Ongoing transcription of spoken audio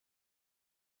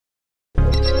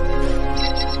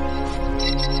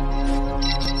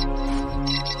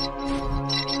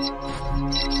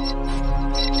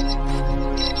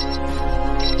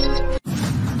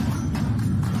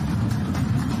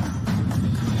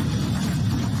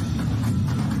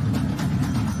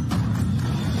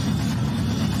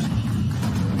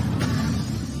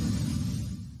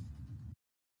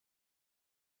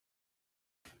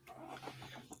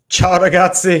Ciao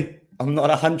ragazzi. I'm not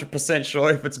 100% sure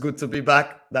if it's good to be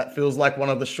back. That feels like one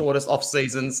of the shortest off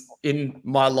seasons in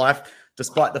my life,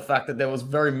 despite the fact that there was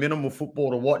very minimal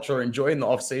football to watch or enjoy in the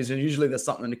off season. Usually there's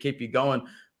something to keep you going,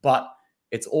 but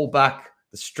it's all back.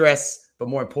 The stress, but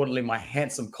more importantly, my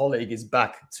handsome colleague is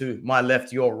back to my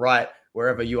left, your right,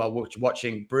 wherever you are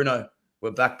watching. Bruno,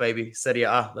 we're back, baby. Serie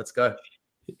A, let's go.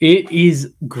 It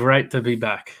is great to be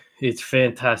back. It's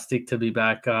fantastic to be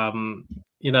back.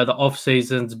 The off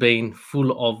season's been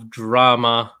full of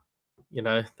drama,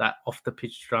 that off the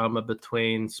pitch drama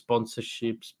between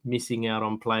sponsorships, missing out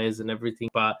on players and everything.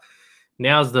 But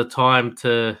now's the time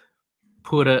to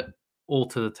put it all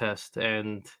to the test.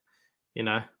 And,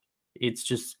 it's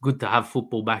just good to have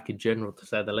football back in general, to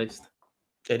say the least.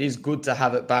 It is good to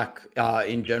have it back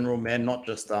in general, man. Not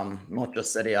just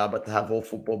Serie A, but to have all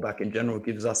football back in general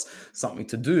gives us something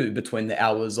to do between the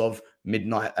hours of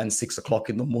midnight and 6 o'clock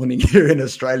in the morning here in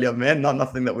Australia, man.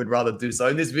 Nothing that we'd rather do. So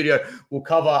in this video, we'll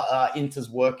cover Inter's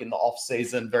work in the off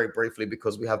season very briefly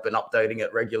because we have been updating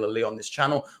it regularly on this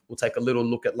channel. We'll take a little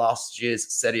look at last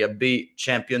year's Serie B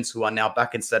champions who are now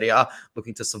back in Serie A,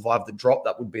 looking to survive the drop.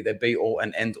 That would be their be-all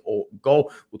and end-all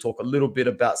goal. We'll talk a little bit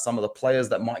about some of the players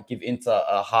that might give Inter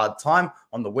a hard time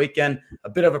on the weekend, a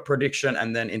bit of a prediction,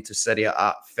 and then into Serie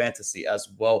A fantasy as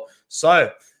well. So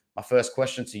my first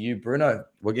question to you, Bruno.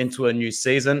 We're into a new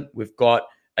season. We've got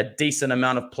a decent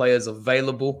amount of players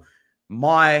available.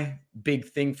 My big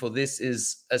thing for this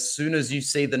is as soon as you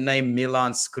see the name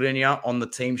Milan Skriniar on the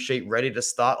team sheet ready to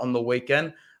start on the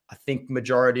weekend, I think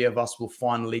majority of us will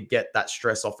finally get that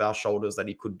stress off our shoulders that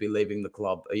he could be leaving the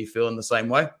club. Are you feeling the same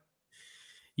way?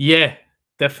 Yeah,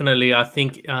 definitely. I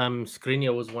think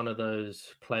Skriniar was one of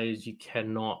those players you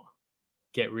cannot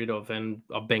get rid of, and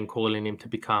I've been calling him to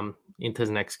become Inter's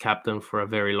next captain for a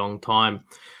very long time.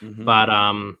 But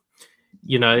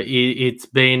it's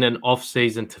been an off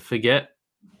season to forget.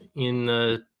 In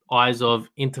the eyes of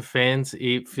Inter fans,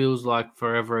 it feels like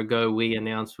forever ago we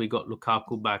announced we got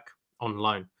Lukaku back on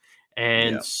loan,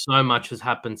 and so much has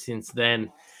happened since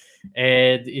then.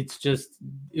 And it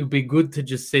would be good to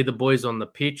just see the boys on the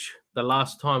pitch. The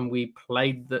last time we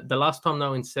played, the last time they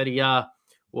were in Serie A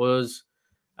was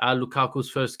Lukaku's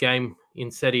first game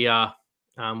in Serie A.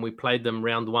 We played them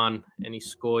round one, and he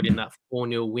scored in that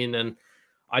 4-0 win. And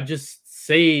I just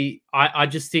think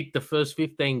the first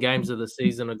 15 games of the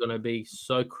season are going to be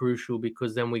so crucial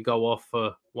because then we go off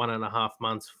for 1.5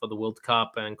 months for the World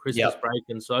Cup and Christmas break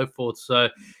and so forth. So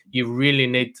you really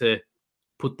need to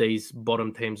put these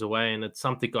bottom teams away, and it's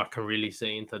something I can really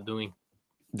see Inter doing.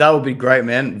 That would be great,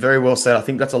 man. Very well said. I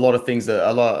think that's a lot of things that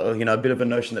a bit of a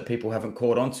notion that people haven't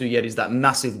caught on to yet is that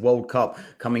massive World Cup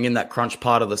coming in that crunch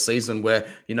part of the season where,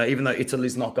 even though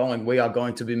Italy's not going, we are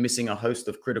going to be missing a host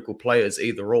of critical players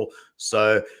either or.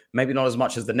 So maybe not as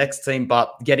much as the next team,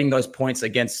 but getting those points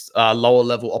against lower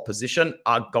level opposition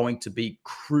are going to be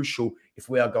crucial if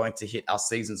we are going to hit our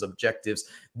season's objectives.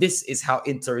 This is how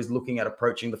Inter is looking at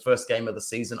approaching the first game of the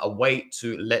season away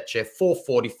to Lecce,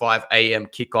 4:45 a.m.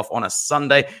 kickoff on a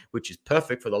Sunday, which is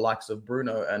perfect for the likes of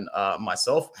Bruno and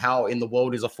myself. How in the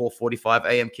world is a 4:45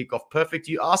 a.m. kickoff perfect,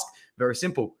 you ask? Very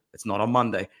simple. It's not on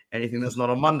Monday. Anything that's not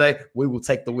on Monday, we will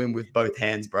take the win with both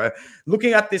hands, bro.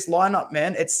 Looking at this lineup,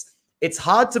 man, it's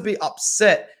hard to be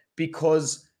upset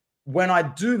because when I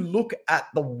do look at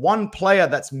the one player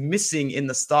that's missing in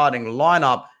the starting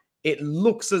lineup, it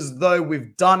looks as though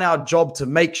we've done our job to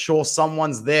make sure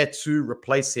someone's there to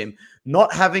replace him.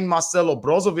 Not having Marcelo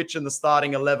Brozovic in the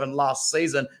starting 11 last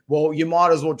season, well, you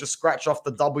might as well just scratch off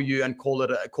the W and call it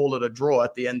a draw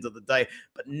at the end of the day.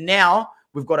 But now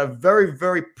we've got a very,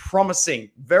 very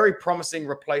promising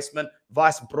replacement,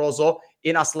 Vice BROZO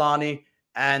in ASLLANI.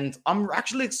 And I'm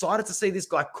actually excited to see this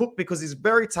guy cook because he's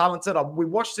very talented. We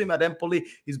watched him at Empoli.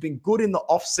 He's been good in the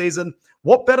off season.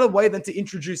 What better way than to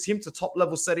introduce him to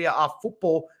top-level Serie A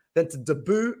football than to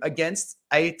debut against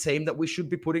a team that we should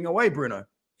be putting away, Bruno?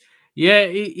 Yeah,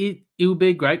 it will be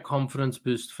a great confidence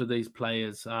boost for these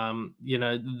players. A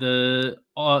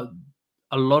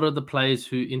lot of the players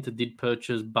who Inter did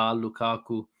purchase, bar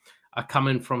Lukaku, are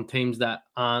coming from teams that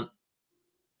aren't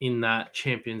in that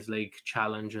Champions League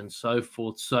challenge and so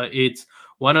forth. So it's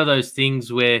one of those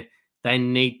things where they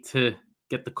need to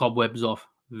get the cobwebs off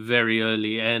very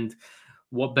early. And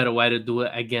what better way to do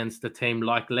it against a team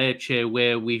like Lecce,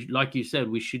 where we, like you said,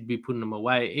 we should be putting them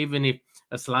away. Even if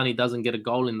ASLLANI doesn't get a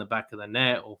goal in the back of the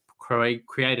net or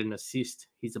create an assist,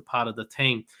 he's a part of the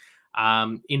team.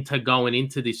 Inter going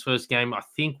into this first game, I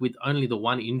think with only the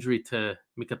one injury to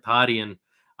Mkhitaryan,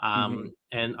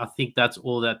 and I think that's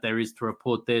all that there is to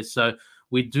report there. So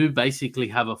we do basically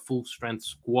have a full strength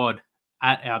squad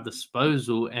at our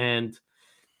disposal. And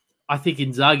I think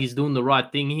Inzaghi's doing the right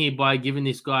thing here by giving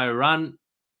this guy a run.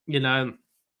 You know,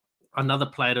 another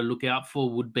player to look out for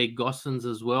would be Gossens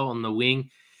as well on the wing.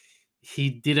 He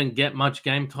didn't get much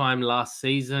game time last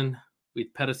season.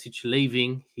 With Perisic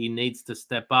leaving, he needs to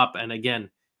step up. And again,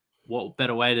 what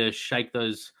better way to shake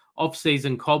those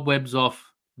off-season cobwebs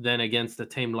off than against a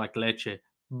team like Lecce?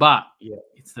 But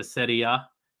it's the Serie A.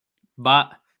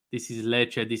 But this is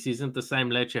Lecce. This isn't the same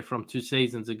Lecce from 2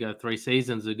 seasons ago, 3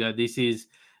 seasons ago. This is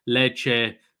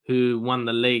Lecce who won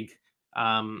the league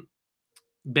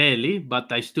barely, but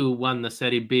they still won the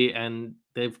Serie B, and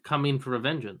they've come in for a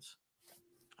vengeance.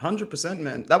 100%,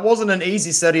 man. That wasn't an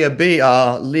easy Serie B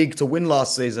league to win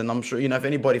last season. I'm sure, if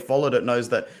anybody followed it knows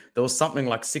that there was something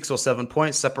like 6 or 7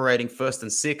 points separating first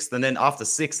and sixth. And then after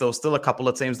 6, there was still a couple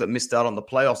of teams that missed out on the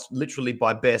playoffs, literally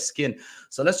by bare skin.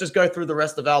 So let's just go through the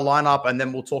rest of our lineup, and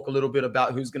then we'll talk a little bit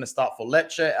about who's going to start for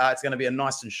Lecce. It's going to be a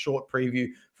nice and short preview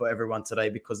for everyone today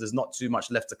because there's not too much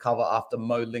left to cover after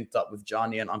Mo linked up with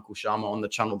Gianni and Uncle Shama on the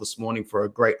channel this morning for a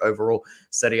great overall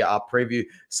Serie A preview.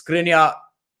 Skriniar,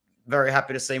 very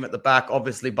happy to see him at the back.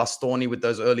 Obviously, Bastoni with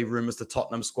those early rumors to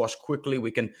Tottenham squash quickly.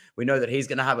 We know that he's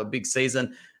going to have a big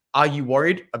season. Are you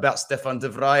worried about Stefan de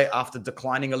Vrij after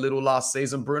declining a little last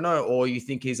season, Bruno, or you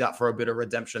think he's out for a bit of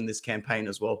redemption this campaign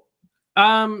as well?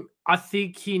 I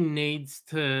think he needs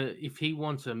to, if he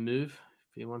wants to move,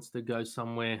 if he wants to go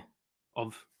somewhere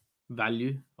of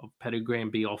value, of pedigree,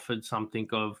 and be offered something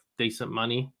of decent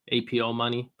money, EPL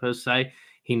money per se,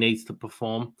 he needs to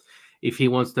perform. If he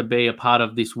wants to be a part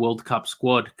of this World Cup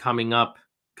squad coming up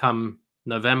come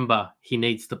November, he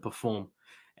needs to perform.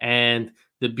 And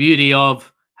the beauty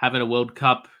of having a World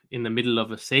Cup in the middle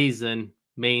of a season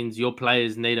means your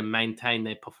players need to maintain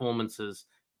their performances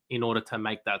in order to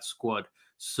make that squad.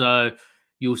 So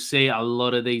you'll see a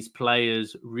lot of these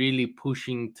players really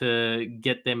pushing to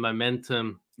get their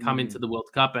momentum come into the World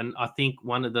Cup. And I think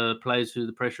one of the players who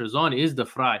the pressure is on is de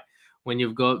Vrij. When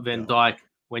you've got Van Dijk,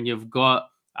 when you've got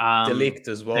De Ligt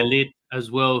as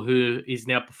well, who is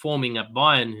now performing at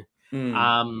Bayern.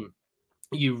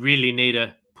 You really need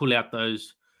to pull out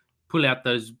those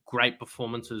great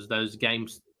performances, those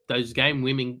game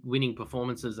winning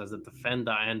performances as a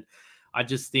defender. And I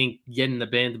just think getting the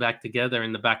band back together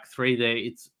in the back three there,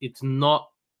 it's not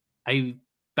a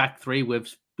back three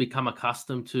we've become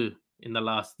accustomed to in the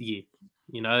last year.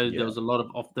 There was a lot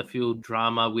of off the field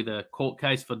drama with a court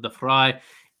case for de Vrij,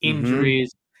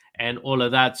 injuries, and all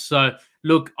of that. So,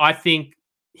 look, I think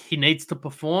he needs to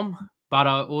perform, but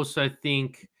I also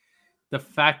think the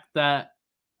fact that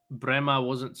Bremer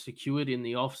wasn't secured in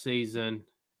the off-season,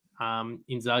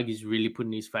 Inzaghi's really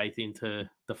putting his faith into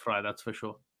de Vrij, that's for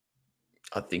sure.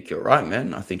 I think you're right,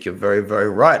 man. I think you're very, very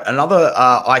right. Another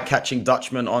eye-catching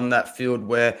Dutchman on that field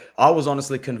where I was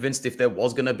honestly convinced if there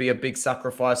was going to be a big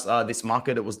sacrifice this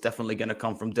market, it was definitely going to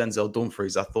come from Denzel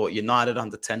Dumfries. I thought United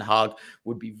under Ten Hag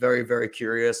would be very, very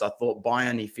curious. I thought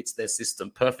Bayern, he fits their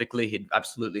system perfectly. He'd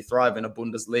absolutely thrive in a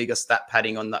Bundesliga, stat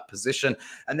padding on that position.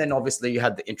 And then obviously you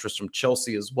had the interest from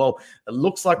Chelsea as well. It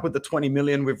looks like with the 20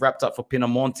 million we've wrapped up for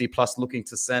Pinamonti, plus looking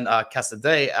to send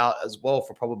Casadei out as well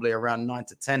for probably around 9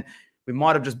 to 10. We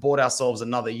might have just bought ourselves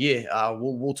another year.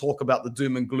 We'll talk about the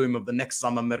doom and gloom of the next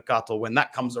summer mercato when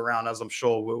that comes around, as I'm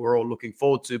sure we're all looking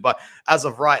forward to. But as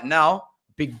of right now,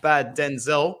 big bad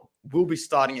Denzel will be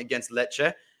starting against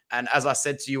Lecce. And as I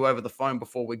said to you over the phone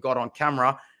before we got on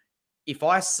camera, if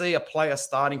I see a player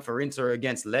starting for Inter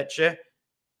against Lecce,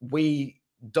 we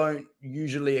don't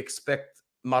usually expect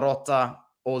Marotta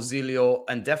or Zilio,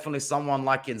 and definitely someone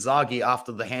like Inzaghi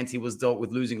after the hand he was dealt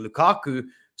with losing Lukaku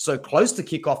so close to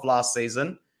kickoff last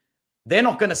season. They're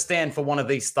not going to stand for one of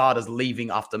these starters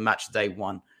leaving after match day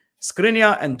 1.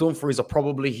 Skriniar and Dumfries are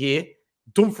probably here.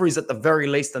 Dumfries at the very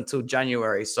least until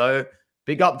January. So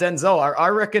big up Denzel. I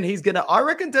reckon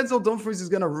Denzel Dumfries is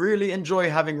going to really enjoy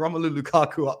having Romelu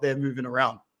Lukaku up there moving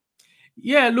around.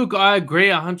 Yeah, look, I agree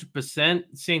 100%.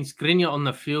 Seeing Skriniar on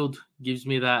the field gives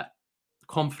me that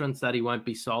confidence that he won't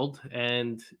be sold.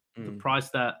 And the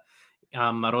price that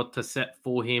Marotta set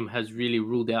for him has really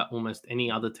ruled out almost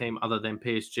any other team other than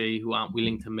PSG who aren't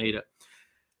willing to meet it.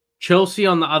 Chelsea,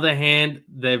 on the other hand,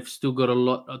 they've still got a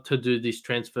lot to do this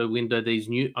transfer window. These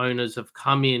new owners have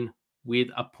come in with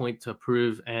a point to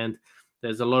prove, and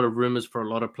there's a lot of rumors for a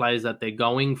lot of players that they're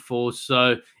going for.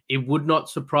 So it would not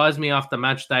surprise me after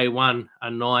match day 1,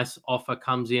 a nice offer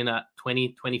comes in at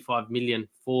 20-25 million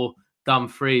for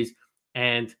Dumfries,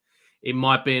 and it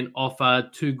might be an offer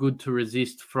too good to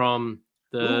resist from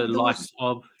the likes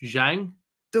of Zhang.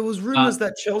 There was rumors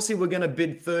that Chelsea were going to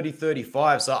bid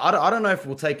 30-35. So I don't know if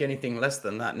we'll take anything less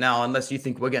than that now, unless you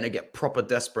think we're going to get proper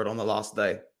desperate on the last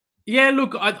day. Yeah,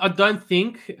 look, I don't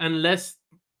think unless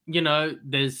you know,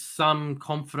 there's some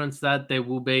confidence that there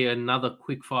will be another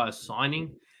quickfire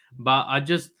signing, but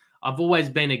I've always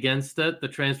been against it. The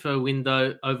transfer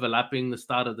window overlapping the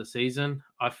start of the season.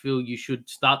 I feel you should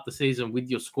start the season with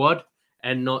your squad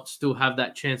and not still have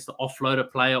that chance to offload a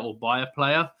player or buy a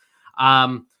player.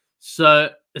 So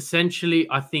essentially,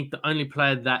 I think the only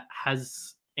player that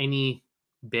has any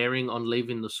bearing on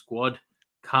leaving the squad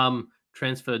come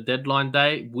transfer deadline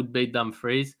day would be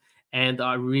Dumfries. And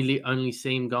I really only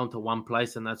see him going to one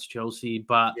place, and that's Chelsea.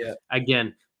 But Yeah.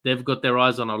 again, they've got their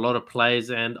eyes on a lot of players,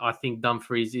 and I think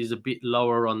Dumfries is a bit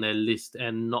lower on their list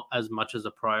and not as much as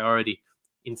a priority.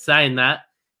 In saying that,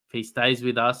 if he stays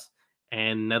with us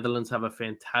and Netherlands have a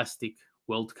fantastic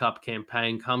World Cup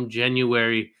campaign come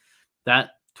January,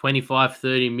 that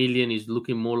 25-30 million is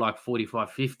looking more like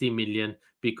 45-50 million,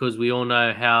 because we all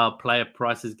know how player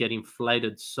prices get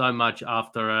inflated so much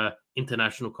after a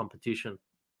international competition.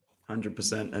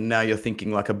 100%. And now you're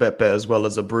thinking like a Beppe as well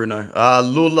as a Bruno.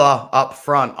 Lula up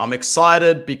front. I'm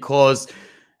excited because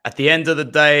at the end of the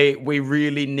day, we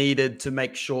really needed to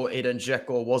make sure Eden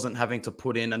Dzeko wasn't having to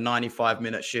put in a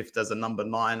 95-minute shift as a number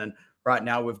 9. And right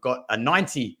now we've got a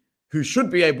 90 who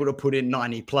should be able to put in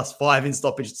 90 plus 5 in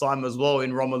stoppage time as well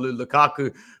in Romelu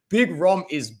Lukaku. Big Rom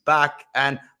is back.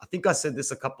 And I think I said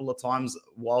this a couple of times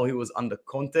while he was under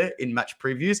Conte in match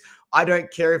previews. I don't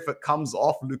care if it comes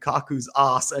off Lukaku's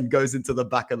ass and goes into the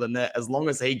back of the net. As long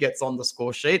as he gets on the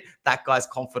score sheet, that guy's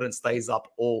confidence stays up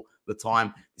all the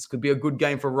time. This could be a good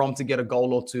game for Rom to get a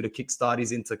goal or two to kickstart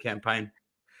his Inter campaign.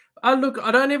 Look,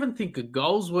 I don't even think a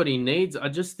goal's what he needs. I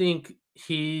just think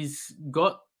he's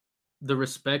got the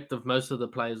respect of most of the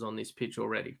players on this pitch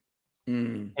already.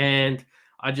 And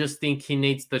I just think he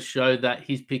needs to show that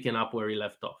he's picking up where he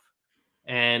left off.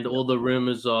 And all the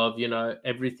rumors of, you know,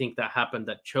 everything that happened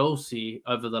at Chelsea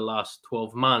over the last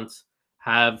 12 months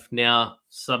have now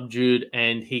subdued,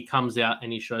 and he comes out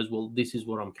and he shows, well, this is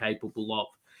what I'm capable of.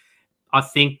 I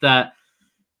think that,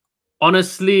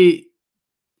 honestly,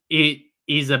 it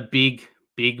is a big,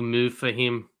 big move for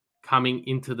him coming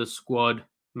into the squad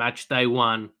match day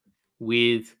 1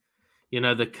 with, you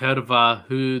know, the Curva,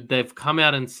 who they've come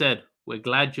out and said, we're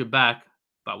glad you're back,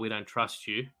 but we don't trust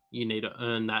you. You need to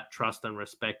earn that trust and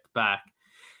respect back.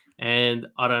 And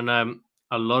I don't know,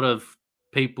 a lot of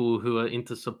people who are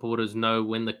Inter supporters know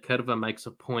when the Curva makes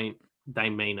a point,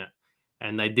 they mean it.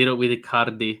 And they did it with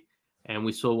Icardi, and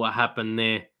we saw what happened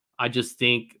there. I just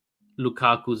think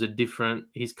Lukaku's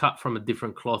he's cut from a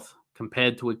different cloth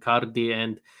compared to Icardi,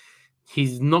 and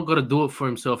he's not got to do it for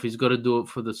himself. He's got to do it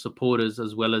for the supporters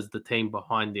as well as the team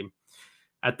behind him.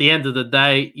 At the end of the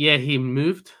day, yeah, he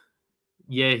moved.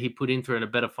 Yeah, he put Inter in a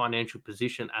better financial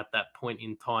position at that point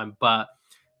in time, but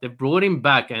they've brought him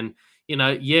back. And, you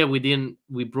know, yeah,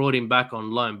 we brought him back on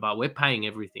loan, but we're paying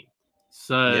everything.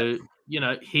 So, you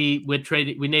know,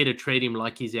 we need to treat him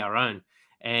like he's our own,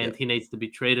 and he needs to be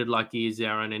treated like he is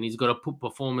our own, and he's got to put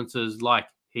performances like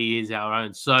he is our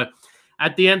own. So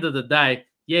at the end of the day,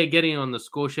 yeah, getting on the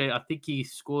score sheet, I think he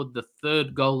scored the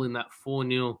 3rd goal in that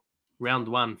 4-0 round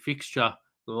 1 fixture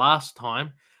last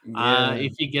time.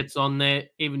 If he gets on there,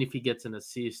 even if he gets an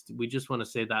assist, we just want to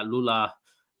see that Lula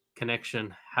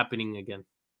connection happening again.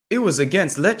 It was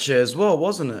against Lecce as well,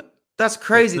 wasn't it? That's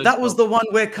crazy. That was the one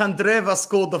where Candreva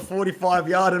scored the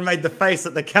 45-yard and made the face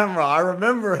at the camera. I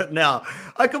remember it now.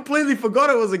 I completely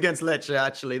forgot it was against Lecce,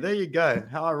 actually. There you go.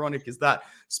 How ironic is that?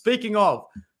 Speaking of,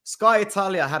 Sky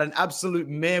Italia had an absolute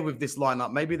mare with this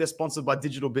lineup. Maybe they're sponsored by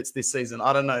Digital Bits this season.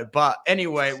 I don't know. But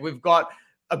anyway, we've got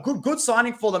a good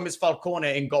signing for them is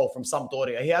Falcone in goal from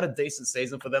Sampdoria. He had a decent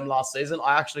season for them last season.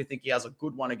 I actually think he has a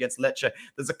good one against Lecce.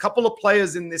 There's a couple of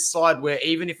players in this side where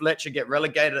even if Lecce get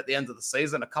relegated at the end of the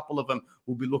season, a couple of them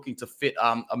will be looking to fit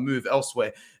a move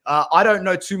elsewhere. I don't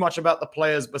know too much about the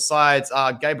players besides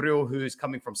Gabriel, who's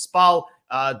coming from Spal,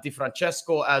 Di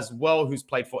Francesco as well, who's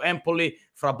played for Empoli,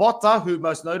 Frabotta, who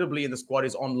most notably in the squad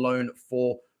is on loan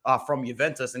from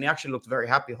Juventus, and he actually looked very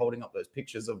happy holding up those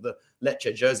pictures of the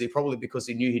Lecce jersey, probably because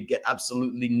he knew he'd get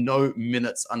absolutely no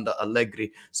minutes under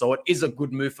Allegri. So it is a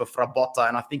good move for Frabotta,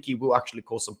 and I think he will actually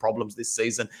cause some problems this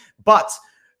season. But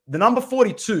the number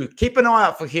 42, keep an eye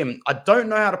out for him. I don't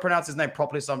know how to pronounce his name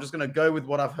properly, so I'm just going to go with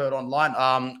what I've heard online.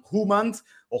 Humand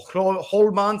or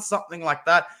Holmand, something like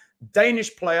that.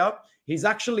 Danish player. He's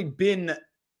actually been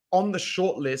on the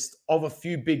short list of a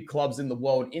few big clubs in the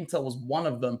world. Inter was one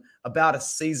of them about a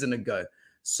season ago.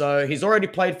 So he's already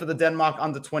played for the Denmark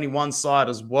under-21 side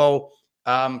as well.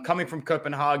 Coming from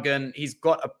Copenhagen, he's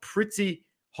got a pretty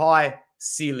high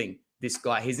ceiling, this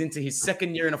guy. He's into his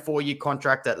 2nd year in a 4-year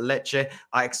contract at Lecce.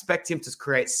 I expect him to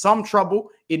create some trouble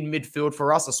in midfield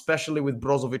for us, especially with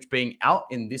Brozovic being out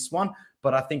in this one.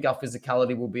 but I think our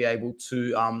physicality will be able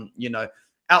to,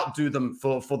 outdo them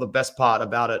for the best part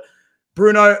about it.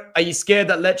 Bruno, are you scared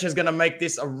that Lecce is going to make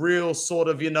this a real sort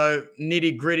of,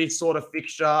 nitty gritty sort of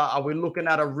fixture? Are we looking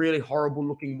at a really horrible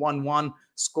looking 1-1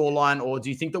 scoreline, or do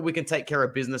you think that we can take care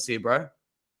of business here, bro?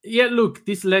 Yeah, look,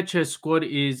 this Lecce squad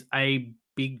is a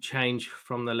big change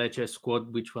from the Lecce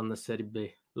squad, which won the Serie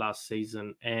B last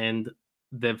season. And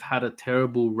they've had a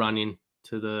terrible run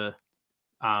into the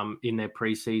in their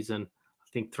preseason. I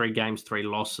think 3 games, 3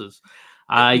 losses.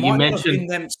 You mentioned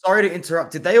them. Sorry to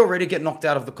interrupt. Did they already get knocked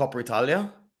out of the Coppa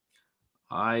Italia?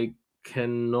 I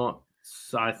cannot.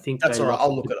 I think that's they all right. lost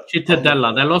I'll look it up.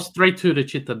 Cittadella. They lost 3-2 to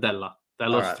Cittadella. They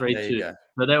lost 3-2.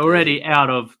 So they're already out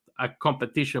of a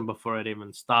competition before it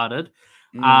even started.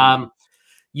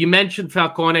 You mentioned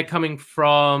Falcone coming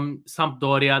from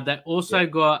Sampdoria. They also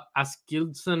got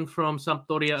Askildsen from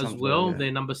Sampdoria as well.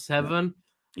 They're number 7.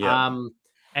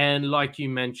 And like you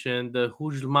mentioned, the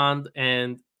Hujlmand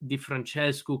and Di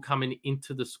Francesco coming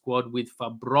into the squad with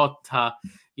Fabrotta.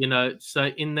 So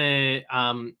in their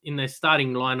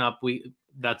starting lineup,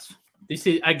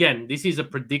 this is a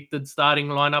predicted starting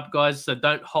lineup, guys. So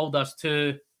don't hold us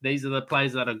to these are the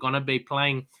players that are going to be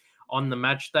playing on the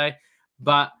match day.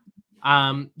 But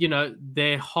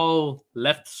their whole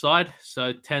left side,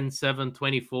 so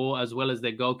 10-7-24, as well as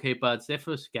their goalkeeper, it's their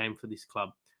first game for this club.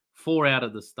 4 out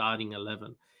of the starting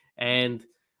 11. And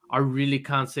I really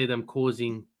can't see them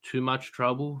causing too much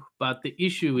trouble. But the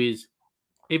issue is,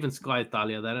 even Sky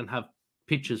Italia, they don't have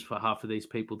pictures for half of these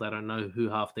people. They don't know who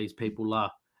half these people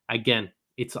are. Again,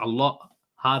 it's a lot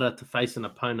harder to face an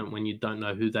opponent when you don't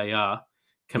know who they are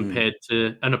compared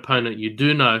to an opponent you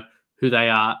do know who they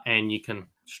are and you can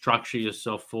structure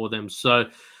yourself for them. So,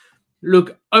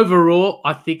 look, overall,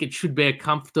 I think it should be a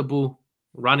comfortable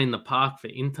run in the park for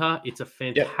Inter. It's a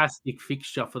fantastic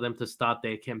fixture for them to start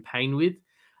their campaign with,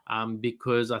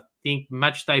 because I think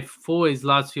match day 4 is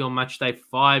Lazio, match day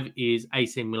 5 is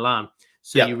AC Milan.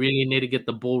 So you really need to get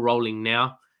the ball rolling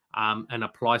now, and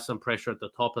apply some pressure at the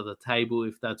top of the table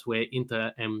if that's where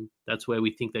Inter and that's where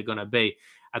we think they're going to be.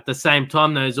 At the same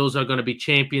time, there's also going to be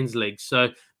Champions League. So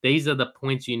these are the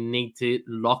points you need to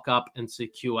lock up and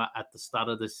secure at the start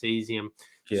of the season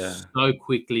so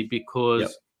quickly,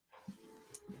 because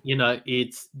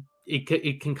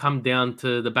it can come down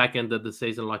to the back end of the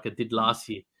season like it did last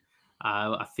year.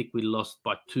 I think we lost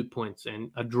by 2 points,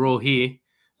 and a draw here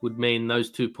would mean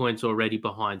those 2 points already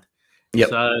behind.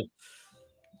 So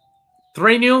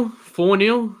 3-0,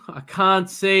 4-0. I can't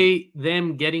see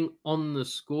them getting on the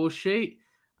score sheet,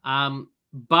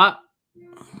 but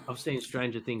I've seen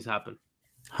stranger things happen.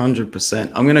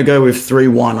 100%. I'm going to go with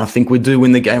 3-1. I think we do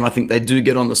win the game. I think they do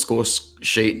get on the score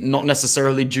sheet, not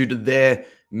necessarily due to their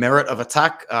merit of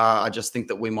attack. I just think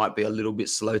that we might be a little bit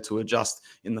slow to adjust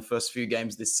in the first few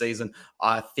games this season.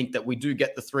 I think that we do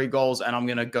get the 3 goals, and I'm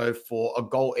going to go for a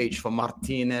goal each for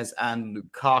Martinez and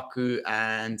Lukaku,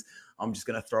 and I'm just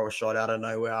going to throw a shot out of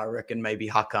nowhere. I reckon maybe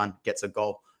Hakan gets a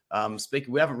goal.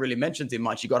 We haven't really mentioned him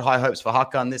much. You got high hopes for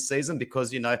Hakan this season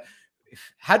because,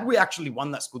 had we actually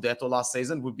won that Scudetto last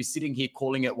season, we'd be sitting here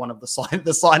calling it one of the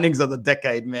signings of the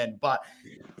decade, man. But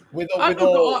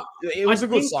it was a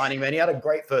good signing, man. He had a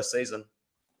great first season.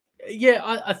 Yeah,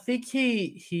 I think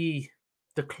he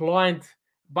declined,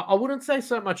 but I wouldn't say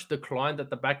so much declined at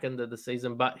the back end of the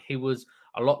season, but he was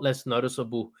a lot less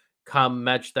noticeable come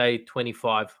match day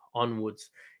 25 onwards.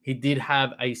 He did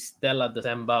have a stellar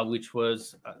December, which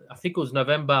was, I think it was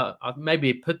November,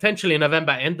 maybe potentially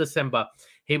November and December.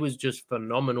 He was just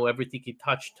phenomenal. Everything he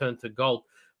touched turned to gold.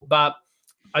 But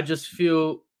I just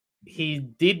feel he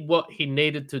did what he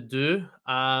needed to do.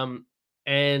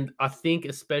 And I think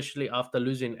especially after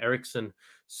losing Eriksen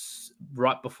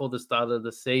right before the start of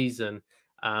the season,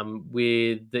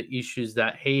 with the issues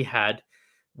that he had,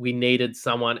 we needed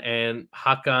someone. And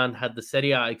Hakan had the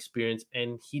Serie A experience,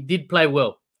 and he did play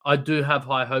well. I do have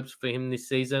high hopes for him this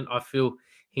season. I feel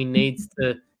he needs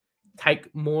to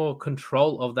take more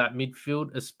control of that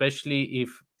midfield, especially if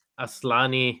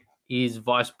ASLLANI is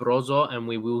vice BROZO, and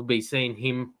we will be seeing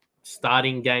him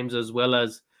starting games as well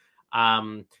as,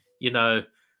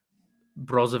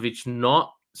 Brozovic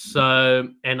not. So,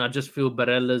 and I just feel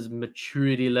Barella's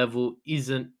maturity level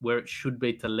isn't where it should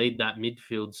be to lead that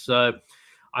midfield. So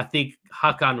I think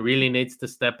Hakan really needs to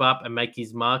step up and make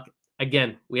his mark.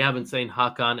 Again, we haven't seen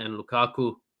Hakan and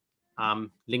Lukaku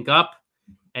link up,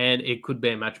 and it could be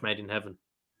a match made in heaven.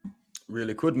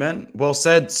 Really could, man. Well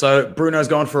said. So Bruno's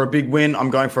going for a big win. I'm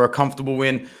going for a comfortable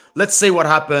win. Let's see what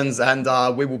happens, and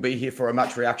we will be here for a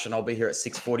match reaction. I'll be here at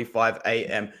 6:45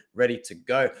 a.m. ready to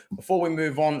go. Before we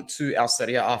move on to our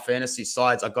Serie A fantasy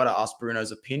sides, I got to ask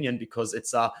Bruno's opinion because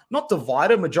it's not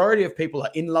divided. Majority of people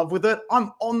are in love with it.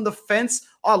 I'm on the fence.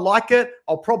 I like it.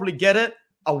 I'll probably get it.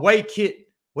 Away kit.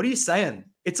 What are you saying?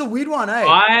 It's a weird one, eh?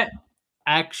 I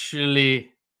actually...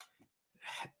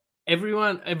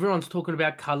 Everyone's talking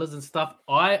about colors and stuff.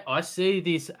 I see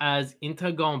this as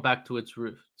Inter going back to its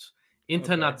roots.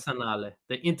 Internazionale,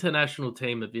 the international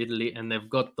team of Italy, and they've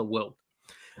got the world.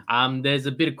 There's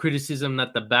a bit of criticism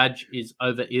that the badge is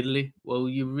over Italy. Well,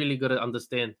 you really got to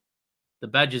understand the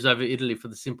badge is over Italy for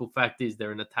the simple fact is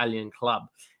they're an Italian club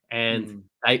and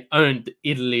they owned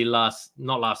Italy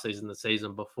not last season, the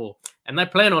season before. And they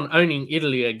plan on owning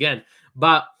Italy again.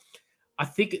 But I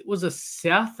think it was a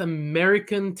South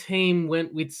American team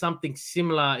went with something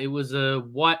similar. It was a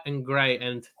white and gray.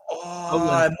 And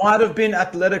it might have been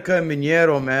Atletico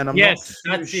Mineiro, man. I'm not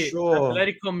too sure.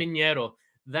 Atletico Mineiro.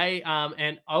 They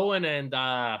and Owen and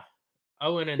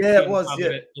it was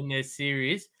in their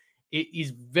series. It is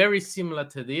very similar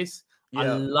to this. Yeah. I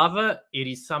love it. It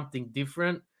is something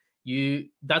different.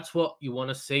 That's what you want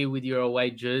to see with your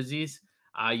away jerseys.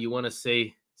 You want to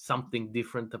see something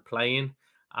different to play in.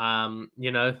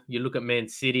 You look at Man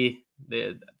City.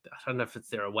 I don't know if it's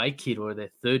their away kit or their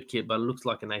third kit, but it looks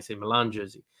like an AC Milan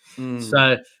jersey.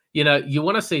 So, you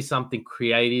want to see something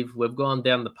creative. We've gone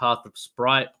down the path of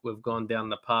Sprite. We've gone down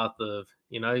the path of,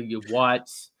 your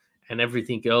whites and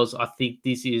everything else. I think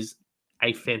this is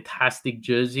a fantastic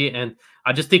jersey. And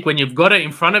I just think when you've got it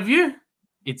in front of you,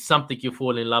 it's something you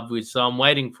fall in love with. So I'm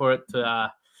waiting for it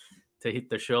to hit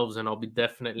the shelves, and I'll be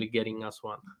definitely getting us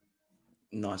one.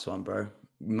 Nice one, bro.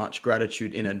 Much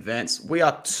gratitude in advance. We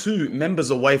are 2 members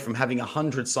away from having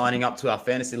 100 signing up to our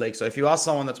fantasy league. So if you are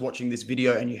someone that's watching this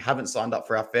video and you haven't signed up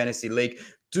for our fantasy league,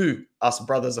 do us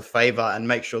brothers a favor and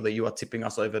make sure that you are tipping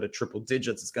us over to triple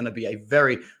digits. It's going to be a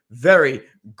very, very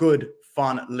good,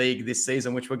 fun league this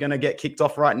season, which we're going to get kicked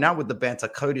off right now with the banter.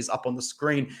 Code is up on the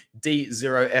screen,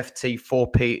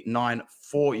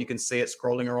 D0FT4P94. You can see it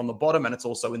scrolling on the bottom, and it's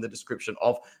also in the description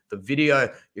of the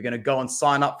video. You're going to go and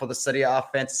sign up for the Serie A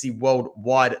Fantasy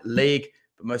Worldwide League.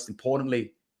 But most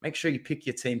importantly, make sure you pick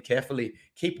your team carefully.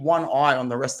 Keep one eye on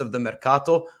the rest of the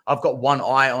Mercato. I've got one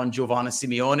eye on Giovanni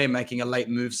Simeone making a late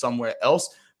move somewhere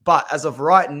else. But as of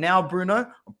right now, Bruno,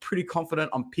 I'm pretty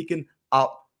confident I'm picking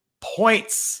up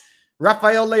points.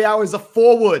 Rafael Leao is a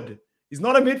forward. He's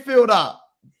not a midfielder.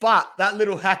 But that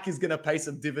little hack is going to pay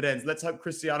some dividends. Let's hope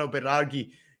Cristiano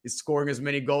Berardi is scoring as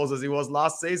many goals as he was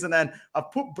last season. And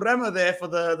I've put Bremer there for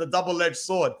the double-edged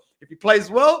sword. If he plays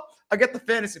well, I get the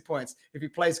fantasy points. If he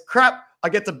plays crap, I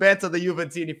get to banter the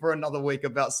Juventini for another week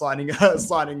about signing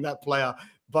that player.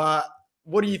 But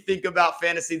what do you think about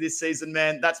fantasy this season,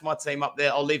 man? That's my team up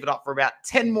there. I'll leave it up for about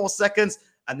 10 more seconds,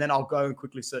 and then I'll go and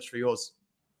quickly search for yours.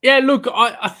 Yeah, look,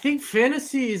 I think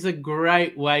fantasy is a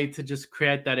great way to just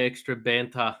create that extra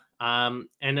banter. And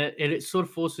it sort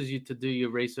of forces you to do your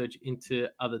research into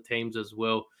other teams as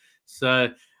well. So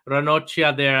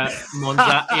Ranocchia there at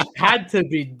Monza, it had to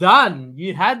be done.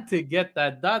 You had to get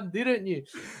that done, didn't you?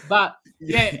 But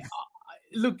yeah,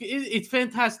 look, it's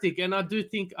fantastic. And I do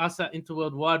think us at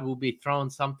Interworldwide will be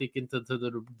throwing something into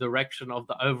the direction of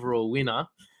the overall winner.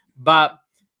 But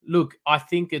look, I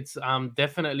think it's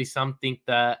definitely something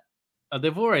that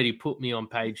they've already put me on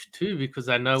page 2 because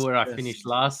I know where I finished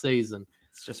last season.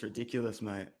 It's just ridiculous,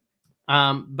 mate.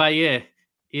 But yeah,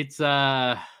 it's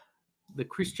the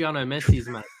Cristiano Messi's,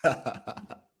 mate.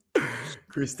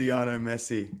 Cristiano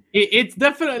Messi. It's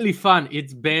definitely fun.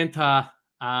 It's banter.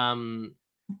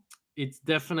 It's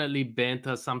definitely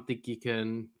banter. Something you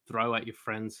can throw at your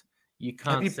friends. You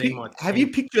can't see my team. Have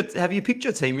you picked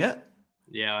your team yet?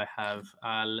 Yeah, I have.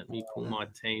 Let me pull my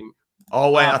team.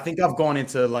 Oh, wait. I think I've gone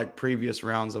into like previous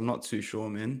rounds. I'm not too sure,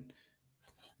 man.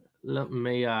 Let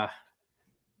me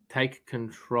take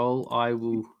control. I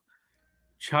will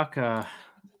chuck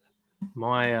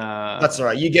my... That's all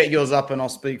right. You get yours up and I'll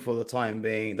speak for the time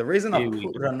being. The reason I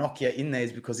put Ranocchia in there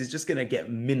is because he's just going to get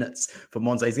minutes for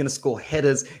Monza. He's going to score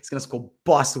headers. He's going to score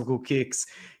bicycle kicks.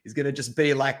 He's going to just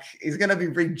be like, he's going to be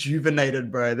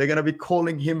rejuvenated, bro. They're going to be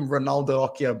calling him Ronaldo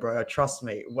Occhia, bro. Trust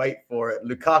me. Wait for it.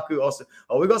 Lukaku also.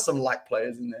 Oh, we got some like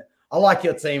players in there. I like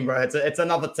your team, bro. It's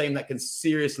another team that can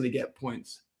seriously get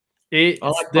points. I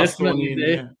like definitely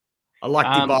there. I like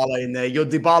Dybala in there. Your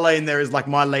Dybala in there is like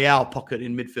my Leao pocket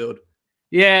in midfield.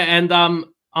 Yeah, and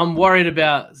I'm worried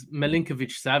about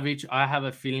Milinkovic-Savic. I have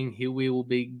a feeling he will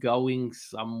be going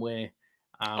somewhere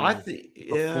I think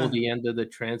before the end of the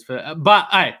transfer. But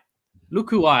hey, Look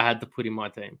who I had to put in my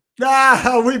team.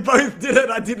 Ah, we both did it.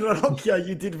 I did Ranocchia.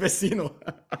 You did Vecino.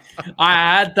 I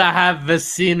had to have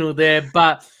Vecino there.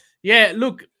 But yeah,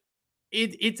 look,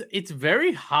 it's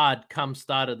very hard come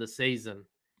start of the season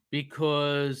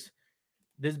because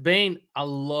there's been a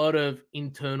lot of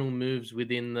internal moves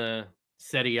within the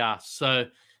Serie A. So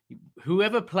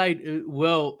whoever played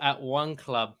well at one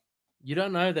club, you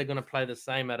don't know they're going to play the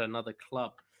same at another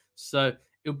club. So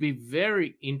it'll be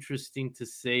very interesting to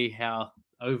see how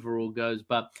overall goes.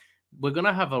 But we're going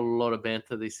to have a lot of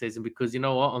banter this season because you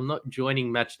know what? I'm not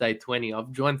joining match day 20.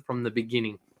 I've joined from the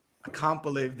beginning. I can't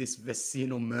believe this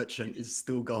Vecino merchant is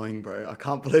still going, bro. I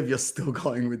can't believe you're still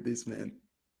going with this, man.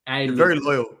 Hey, you're look, very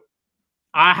loyal.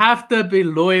 I have to be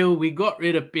loyal. We got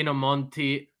rid of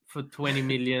Pinamonti for 20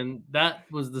 million. That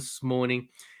was this morning.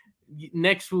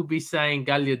 Next, we'll be saying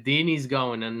Gagliardini's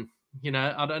going. And, you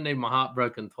know, I don't need my heart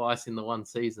broken twice in the one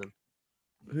season.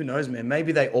 Who knows, man?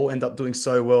 Maybe they all end up doing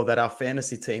so well that our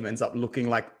fantasy team ends up looking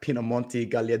like Pinamonti,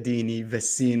 Gagliardini,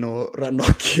 Vecino,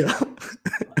 Ranocchia.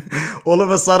 All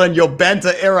of a sudden, your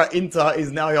banter era Inter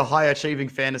is now your high-achieving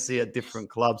fantasy at different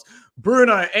clubs.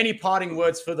 Bruno, any parting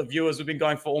words for the viewers? We've been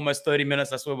going for almost 30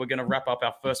 minutes. That's where we're going to wrap up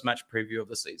our first match preview of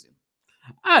the season.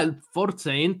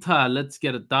 Forza Inter, let's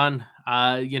get it done.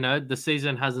 You know, the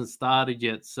season hasn't started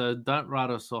yet, so don't write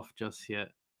us off just yet.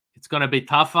 It's going to be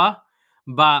tougher,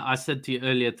 but I said to you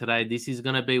earlier today, this is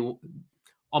going to be,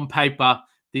 on paper,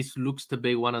 this looks to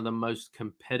be one of the most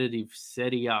competitive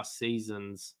Serie A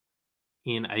seasons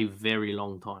in a very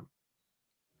long time.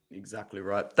 Exactly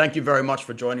right. Thank you very much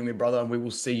for joining me, brother, and we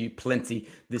will see you plenty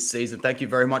this season. Thank you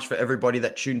very much for everybody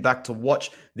that tuned back to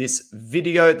watch this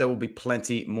video. There will be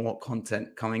plenty more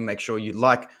content coming. Make sure you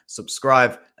like,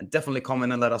 subscribe, and definitely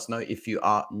comment and let us know if you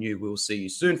are new. We will see you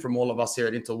soon from all of us here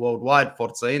at Inter Worldwide.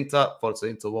 Forza Inter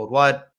Worldwide.